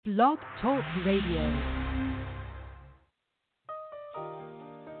Blog Talk Radio.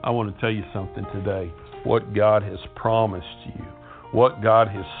 I want to tell you something today. What God has promised you, what God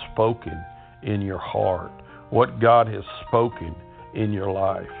has spoken in your heart, what God has spoken in your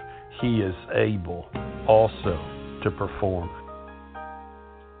life, He is able also to perform.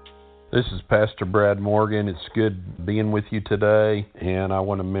 This is Pastor Brad Morgan. It's good being with you today, and I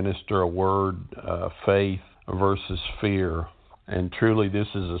want to minister a word, faith versus fear. And truly, this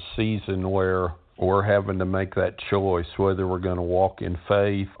is a season where we're having to make that choice, whether we're going to walk in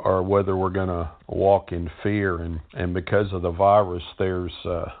faith or whether we're going to walk in fear. And because of the virus, there's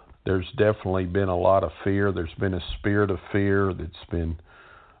definitely been a lot of fear. There's been a spirit of fear that's been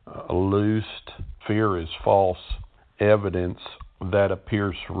loosed. Fear is false evidence that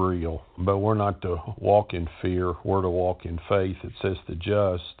appears real. But we're not to walk in fear. We're to walk in faith. It says the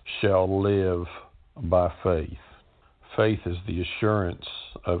just shall live by faith. Faith is the assurance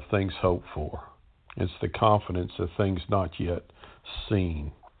of things hoped for. It's the confidence of things not yet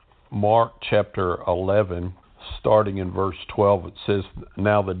seen. Mark chapter 11, starting in verse 12, it says,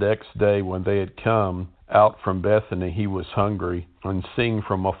 Now the next day when they had come out from Bethany, he was hungry, and seeing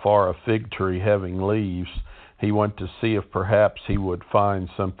from afar a fig tree having leaves, he went to see if perhaps he would find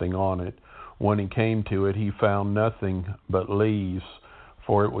something on it. When he came to it, he found nothing but leaves,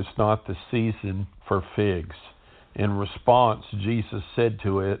 for it was not the season for figs. In response, Jesus said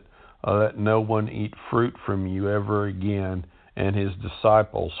to it, Let no one eat fruit from you ever again, and his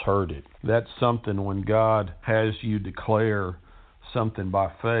disciples heard it. That's something when God has you declare something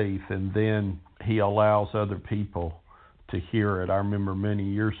by faith, and then He allows other people to hear it. I remember many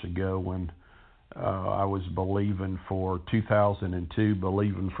years ago when I was believing for 2002,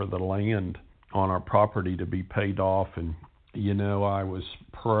 believing for the land on our property to be paid off, and I was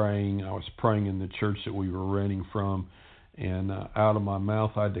praying in the church that we were renting from, and out of my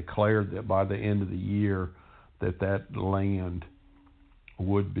mouth I declared that by the end of the year that land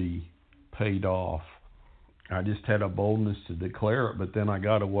would be paid off. I just had a boldness to declare it, but then I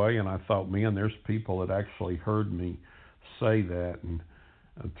got away and I thought, man, there's people that actually heard me say that, and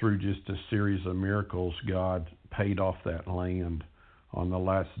through just a series of miracles, God paid off that land on the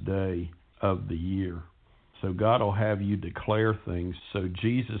last day of the year. So God will have you declare things. So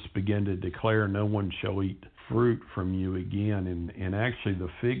Jesus began to declare, no one shall eat fruit from you again. And actually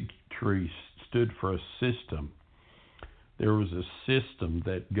the fig tree stood for a system. There was a system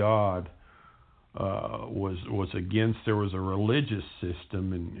that God was against. There was a religious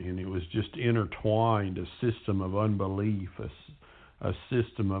system, and it was just intertwined, a system of unbelief, a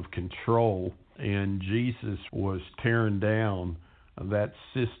system of control. And Jesus was tearing down that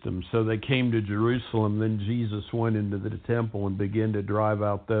system. So they came to Jerusalem. Then Jesus went into the temple and began to drive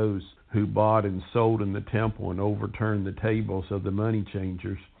out those who bought and sold in the temple, and overturned the tables of the money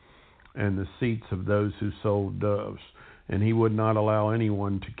changers and the seats of those who sold doves. And he would not allow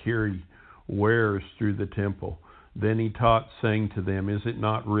anyone to carry wares through the temple. Then he taught, saying to them, Is it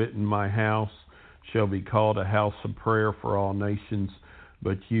not written, My house shall be called a house of prayer for all nations,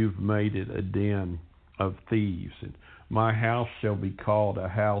 but you've made it a den of thieves? And my house shall be called a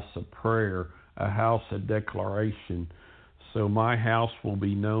house of prayer, a house of declaration. So my house will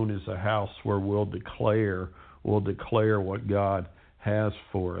be known as a house where we'll declare what God has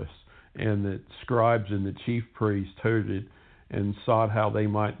for us. And the scribes and the chief priests heard it and sought how they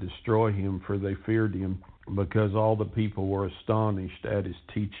might destroy him, for they feared him, because all the people were astonished at his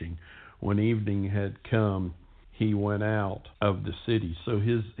teaching. When evening had come, he went out of the city. So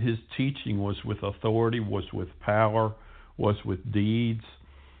his teaching was with authority, was with power, was with deeds.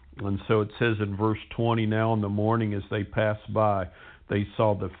 And so it says in verse 20, Now in the morning as they passed by, they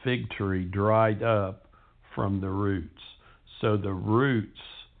saw the fig tree dried up from the roots. So the roots,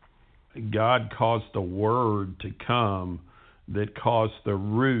 God caused a word to come that caused the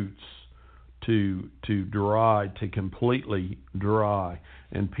roots to dry, to completely dry.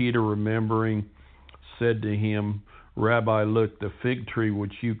 And Peter, remembering, said to him, Rabbi, look, the fig tree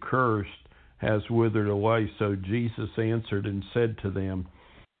which you cursed has withered away. So Jesus answered and said to them,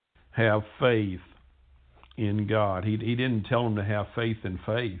 Have faith in God. He didn't tell them to have faith in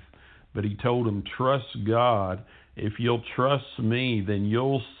faith, but he told them, trust God. If you'll trust me, then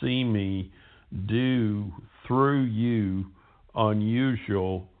you'll see me do through you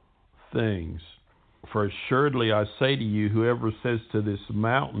unusual things. For assuredly I say to you, whoever says to this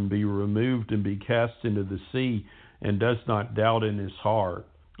mountain, Be removed and be cast into the sea, and does not doubt in his heart.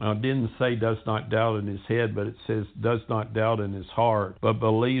 Now, it didn't say does not doubt in his head, but it says does not doubt in his heart, but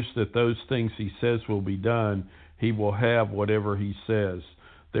believes that those things he says will be done, he will have whatever he says.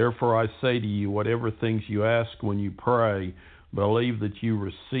 Therefore I say to you, whatever things you ask when you pray, believe that you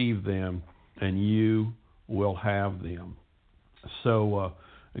receive them, and you will have them. So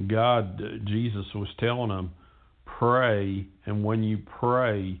Jesus was telling them, pray, and when you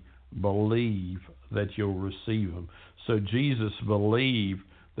pray, believe that you'll receive them. So Jesus believed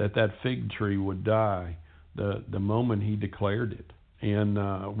that fig tree would die the moment he declared it.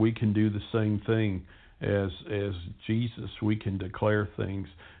 And we can do the same thing as Jesus. We can declare things,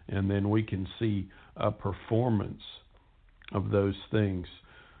 and then we can see a performance of those things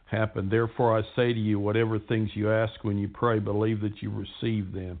happen. Therefore I say to you, whatever things you ask when you pray, believe that you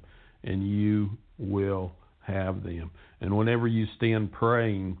receive them, and you will have them. And whenever you stand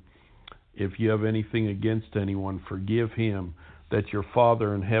praying, if you have anything against anyone, forgive him, that your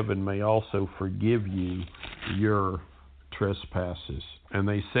Father in heaven may also forgive you your trespasses. And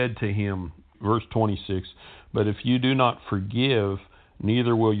they said to him, verse 26, but if you do not forgive,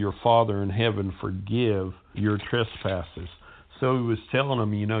 neither will your Father in heaven forgive your trespasses. So he was telling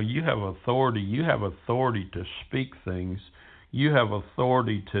them, you have authority. You have authority to speak things. You have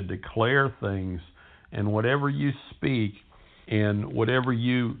authority to declare things. And whatever you speak and whatever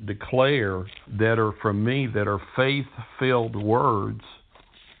you declare that are from me, that are faith-filled words,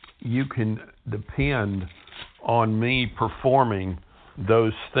 you can depend on me performing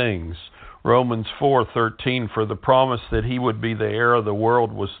those things. Romans 4:13, for the promise that he would be the heir of the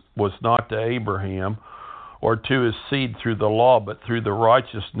world was not to Abraham or to his seed through the law, but through the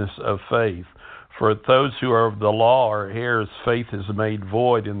righteousness of faith. For those who are of the law are heirs, faith is made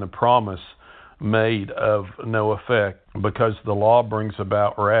void, and the promise made of no effect, because the law brings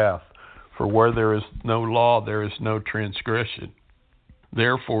about wrath. For where there is no law, there is no transgression.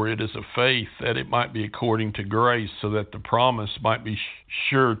 Therefore it is of faith, that it might be according to grace, so that the promise might be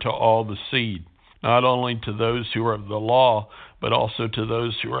sure to all the seed, not only to those who are of the law, but also to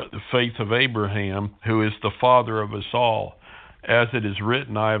those who are of the faith of Abraham, who is the father of us all. As it is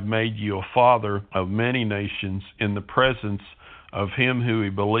written, I have made you a father of many nations, in the presence of him who he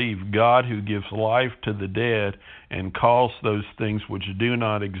believed, God, who gives life to the dead and calls those things which do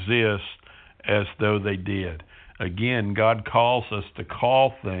not exist as though they did. Again, God calls us to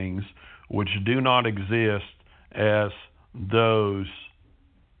call things which do not exist as those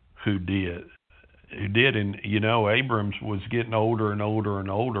who did. And Abram was getting older and older and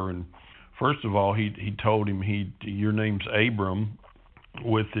older. And first of all, he told him, your name's Abram,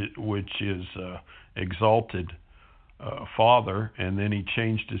 which is exalted father. And then he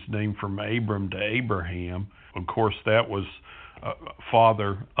changed his name from Abram to Abraham. Of course, that was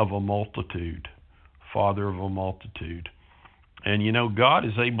father of a multitude. Father of a multitude. And God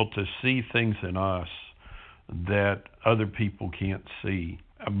is able to see things in us that other people can't see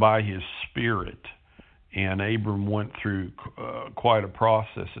by his Spirit. And Abram went through quite a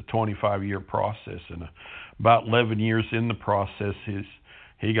process, a 25-year process. And about 11 years in the process,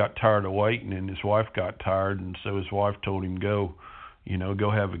 he got tired of waiting, and his wife got tired. And so his wife told him, go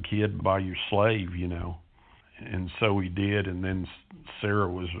have a kid by your slave, And so he did, and then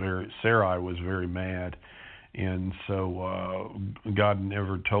Sarai was very mad, and so God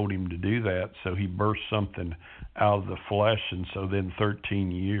never told him to do that. So he birthed something out of the flesh, and so then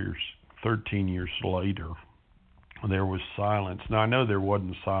 13 years later, there was silence. Now I know there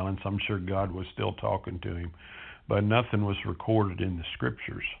wasn't silence. I'm sure God was still talking to him, but nothing was recorded in the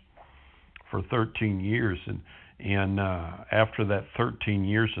scriptures for 13 years, and after that 13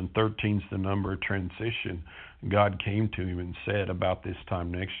 years, and 13's the number of transition, God came to him and said, about this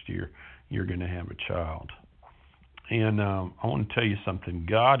time next year, you're going to have a child. And I want to tell you something.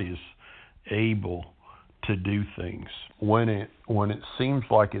 God is able to do things when it seems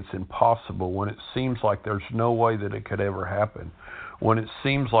like it's impossible, when it seems like there's no way that it could ever happen, when it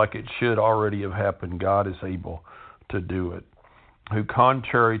seems like it should already have happened. God is able to do it. Who,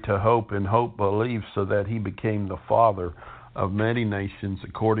 contrary to hope, in hope believed, so that he became the father of many nations,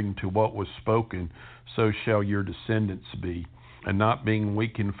 according to what was spoken, so shall your descendants be. And not being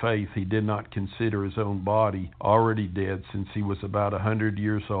weak in faith, he did not consider his own body already dead, since he was about 100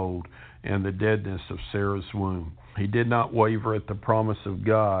 years old, and the deadness of Sarah's womb. He did not waver at the promise of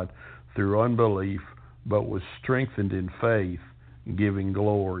God through unbelief, but was strengthened in faith, giving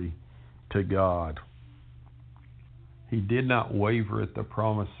glory to God. He did not waver at the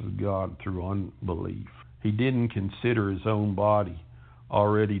promise of God through unbelief. He didn't consider his own body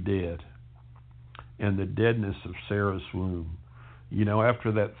already dead, and the deadness of Sarah's womb.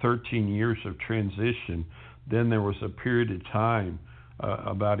 After that 13 years of transition, then there was a period of time,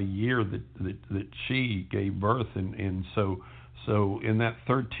 about a year, that she gave birth, and so in that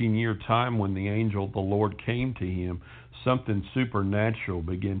 13-year time, when the angel of the Lord came to him, something supernatural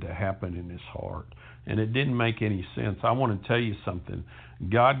began to happen in his heart. and it didn't make any sense. I want to tell you something.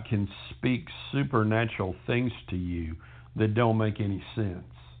 God can speak supernatural things to you that don't make any sense.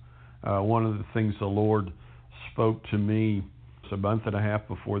 One of the things the Lord spoke to me a month and a half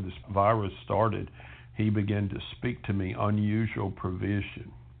before this virus started, He began to speak to me unusual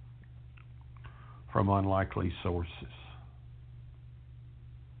provision from unlikely sources.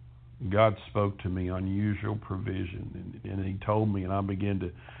 God spoke to me unusual provision, and He told me, and I began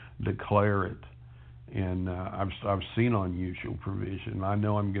to declare it. And I've seen unusual provision. I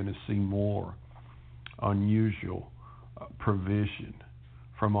know I'm going to see more unusual provision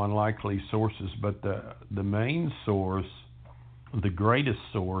from unlikely sources. But the main source, the greatest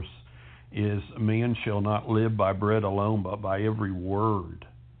source, is man shall not live by bread alone, but by every word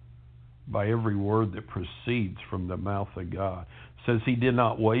that proceeds from the mouth of God. It says He did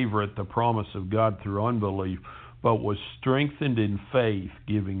not waver at the promise of God through unbelief, but was strengthened in faith,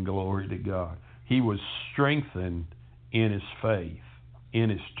 giving glory to God. He was strengthened in his faith, in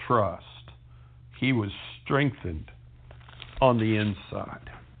his trust. He was strengthened on the inside.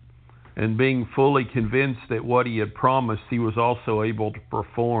 And being fully convinced that what he had promised, he was also able to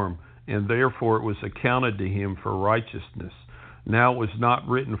perform, and therefore it was accounted to him for righteousness. Now it was not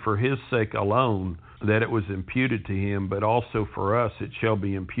written for his sake alone that it was imputed to him, but also for us it shall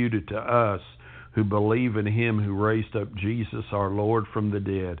be imputed to us who believe in Him who raised up Jesus our Lord from the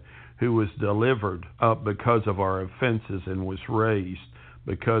dead, who was delivered up because of our offenses and was raised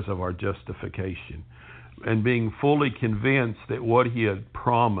because of our justification. And being fully convinced that what He had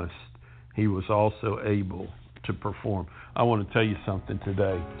promised, He was also able to perform. I want to tell you something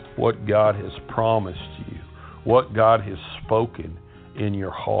today. What God has promised you, what God has spoken in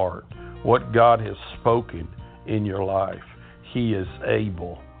your heart, what God has spoken in your life, He is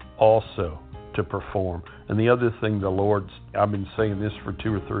able also to perform. And the other thing I've been saying this for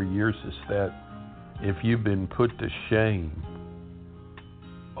 2 or 3 years, is that if you've been put to shame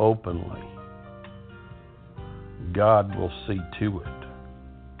openly, God will see to it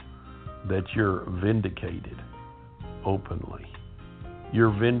that you're vindicated openly.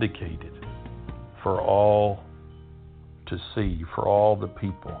 You're vindicated for all to see, for all the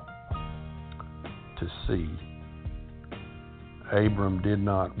people to see. Abram did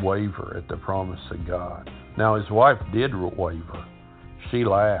not waver at the promise of God. Now his wife did waver. She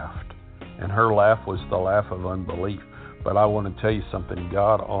laughed, and her laugh was the laugh of unbelief. But I want to tell you something.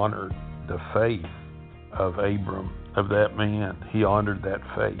 God honored the faith of Abram, of that man. He honored that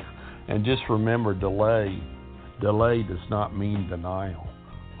faith. And just remember, delay does not mean denial.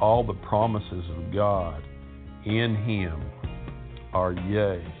 All the promises of God in Him are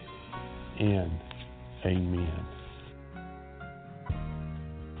yea and amen.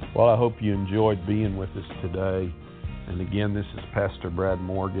 Well, I hope you enjoyed being with us today. And again, this is Pastor Brad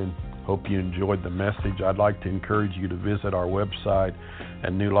Morgan. Hope you enjoyed the message. I'd like to encourage you to visit our website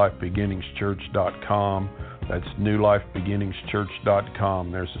at newlifebeginningschurch.com. That's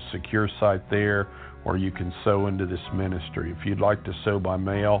newlifebeginningschurch.com. There's a secure site there where you can sow into this ministry. If you'd like to sow by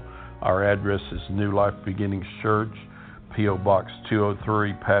mail, our address is New Life Beginnings Church, P.O. Box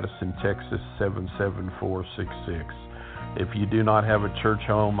 203, Patterson, Texas 77466. If you do not have a church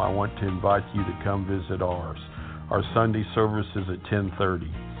home, I want to invite you to come visit ours. Our Sunday service is at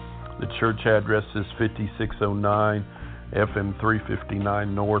 10:30. The church address is 5609 FM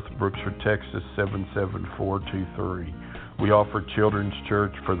 359 North, Brookshire, Texas 77423. We offer children's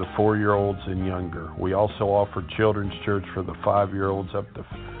church for the 4-year-olds and younger. We also offer children's church for the 5-year-olds up to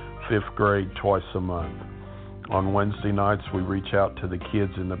 5th grade twice a month. On Wednesday nights, we reach out to the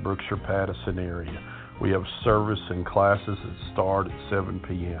kids in the Brookshire-Patterson area. We have service and classes that start at 7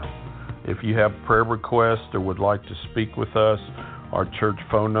 p.m. If you have prayer requests or would like to speak with us, our church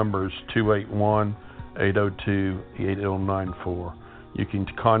phone number is 281-802-8094. You can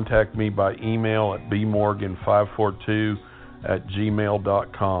contact me by email at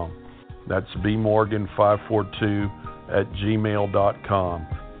bmorgan542@gmail.com. That's bmorgan542@gmail.com.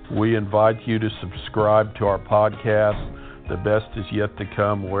 We invite you to subscribe to our podcast. The best is yet to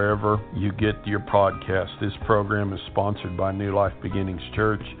come wherever you get your podcast. This program is sponsored by New Life Beginnings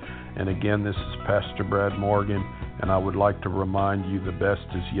Church. And again, this is Pastor Brad Morgan, and I would like to remind you the best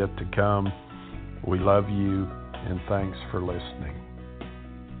is yet to come. We love you, and thanks for listening.